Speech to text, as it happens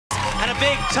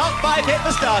big top 5 hit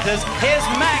for starters. Here's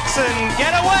Maxx and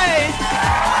Get Away.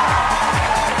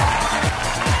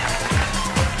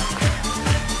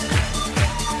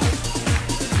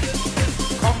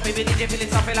 Baby DJ feeling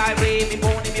something like rain. Me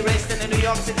born in me raised in New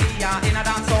York City, yeah. In a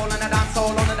dance hall and a dance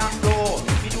hall on the dance floor.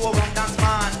 Me do a rock dance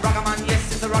man, ragga man,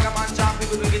 yes, it's a ragga man champ. We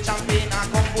will get champagne, I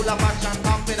come full of passion,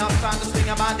 pumping up, trying to swing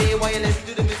a body while you listen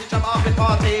to the music, jump off and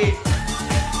party.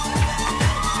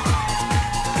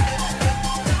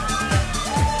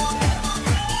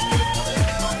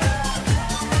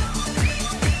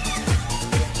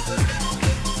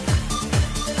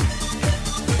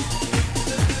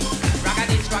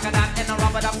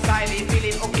 Up styling,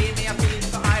 feeling okay, me a feeling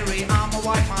so irate. I'm a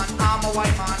white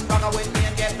man, ragga with me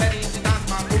and get ready to dance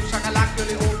man. Boom shakalak,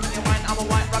 really open your mind. I'm a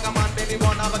white ragga man, baby,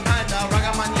 one of a kind.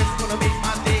 Ragga man, yes, gonna make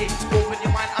my day. Open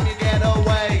your mind, I'm your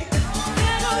getaway.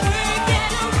 Get away,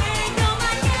 you're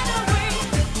my getaway.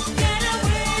 Get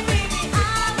away, baby,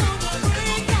 I'm on the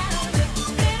break out.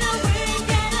 Get away,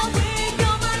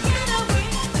 you're my getaway.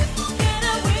 Get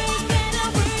away,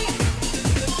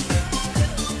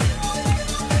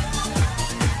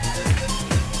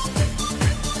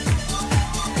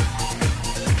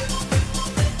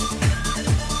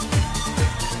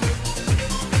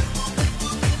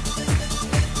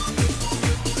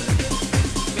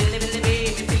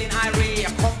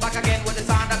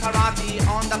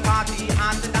 on the party,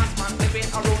 and the dance man flipping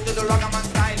around to the ragga man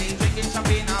styling, drinking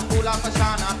champagne, full of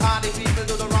fashana. Party people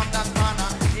do the rum dance mana.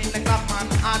 In the club man,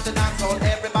 at the dance hall,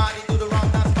 everybody do the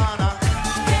rum dance mana.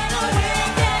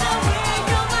 get away,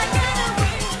 you're my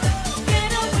getaway.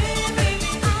 Get away,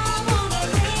 baby, I'm on the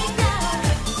break out.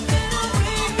 Get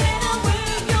away,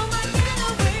 you're my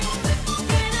getaway.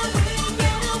 Get away.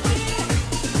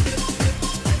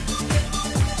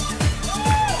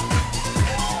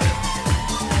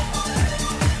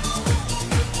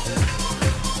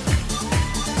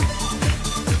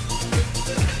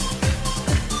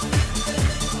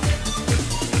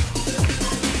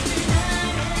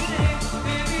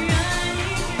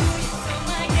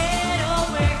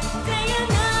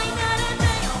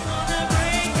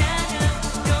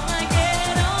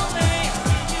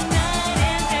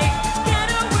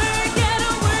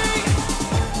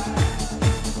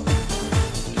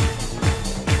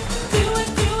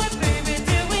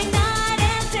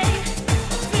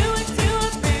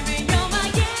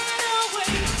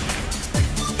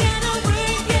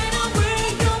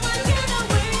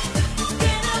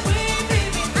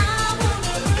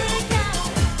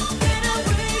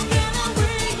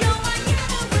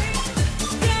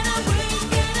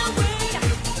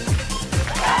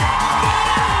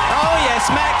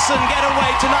 Maxx and Get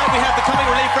Away. Tonight we have the comic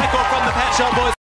relief record from the Pet Shop Boys.